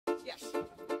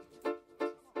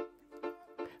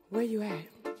Where you at?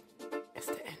 It's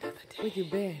the end of the day. Where you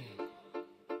been?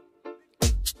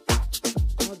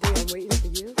 All day I'm waiting for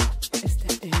you. It's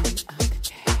the end of the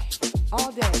day.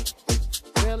 All day.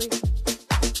 Really?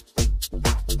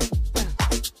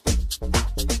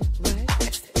 What?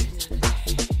 It's the end of the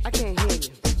day. I can't hear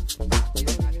you.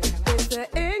 It's the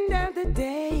end of the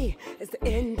day. It's the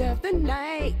end of the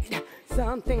night.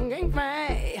 Something ain't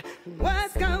right.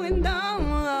 What's going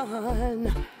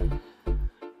on?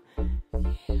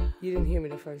 You didn't hear me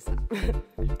the first time. End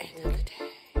of the day.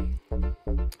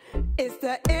 It's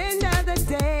the end of the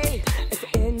day. It's the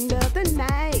end of the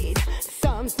night.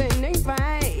 Something ain't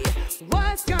right.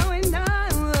 What's going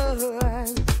on? What's going on?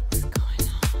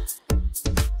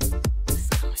 What's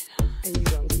going on? And you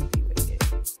gonna keep me waiting.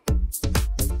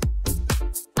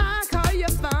 I call your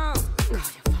phone. Call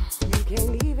your phone. You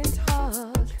can't even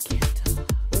talk. You can't talk.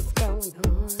 What's going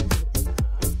on?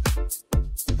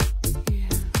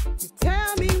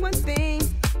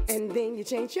 And then you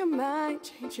change your mind.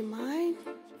 Change your mind?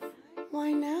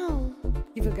 Why now?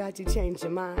 You forgot you changed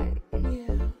your mind.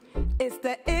 Yeah. It's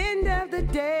the end of the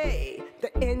day,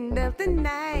 the end of the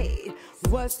night.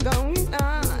 What's going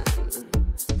on?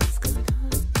 What's going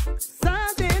on?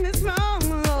 Something is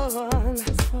wrong.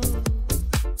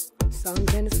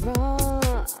 Something is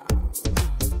wrong.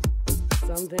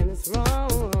 Something is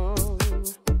wrong.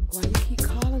 Why you keep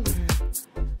calling her?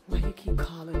 Why you keep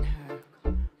calling her?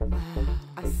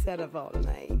 I sat up all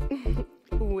night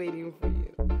waiting for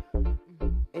you.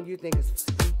 And you think it's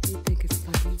funny. You think it's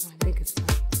funny. I think it's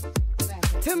funny.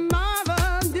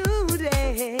 Tomorrow, new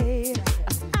day.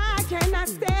 I cannot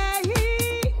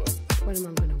stay. What am I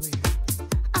gonna wear?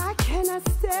 I cannot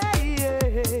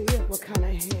stay. What kind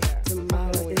of hair?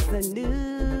 Tomorrow is the new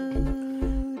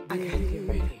day. I gotta get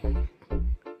ready.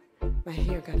 My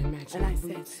hair gotta match my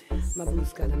boots. My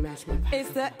boots gotta match my pants.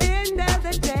 It's the end of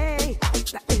the day,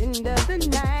 the end of the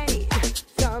night.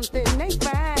 Something ain't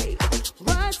right.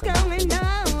 What's going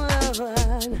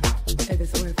on? If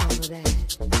it's worth all of that,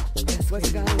 that's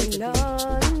what's going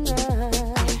on.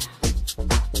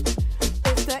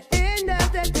 It's the end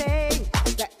of the day,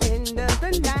 the end of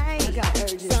the night. I got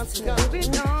urges. Something's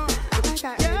going on.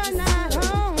 You're not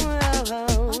home.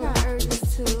 I got urges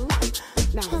too.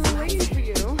 Now I'm waiting for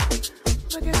you.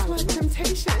 But guess what?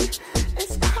 Temptation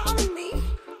is calling me.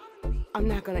 I'm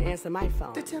not gonna answer my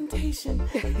phone. The temptation,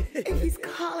 if he's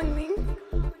calling me,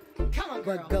 come on,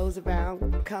 girl. What goes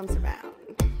around comes around.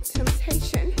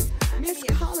 Temptation is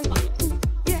calling me.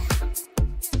 Yeah,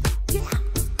 yeah.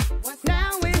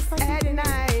 Now it's at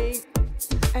night,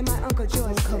 and my Uncle George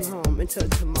won't come home until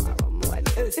tomorrow morning.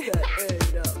 It's the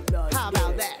end of the day. How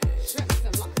about that?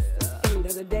 End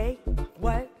of the day.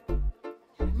 What?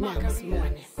 Now it's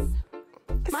morning.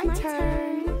 It's my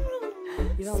turn.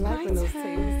 You don't like when those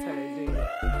tables turn, do you?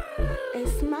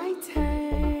 It's my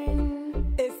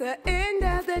turn. It's the end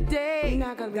of the day. You're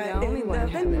not gonna be the only one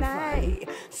having fun.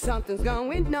 Something's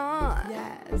going on.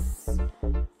 Yes.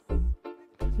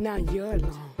 Now you're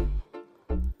alone.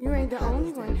 You ain't the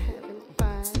only one having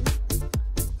fun.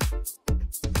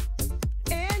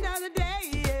 End of the day.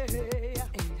 End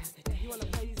of the day. You wanna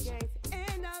play these games?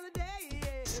 End of the day.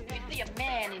 If you see a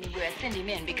man anywhere, send him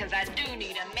in, because I do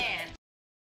need a man.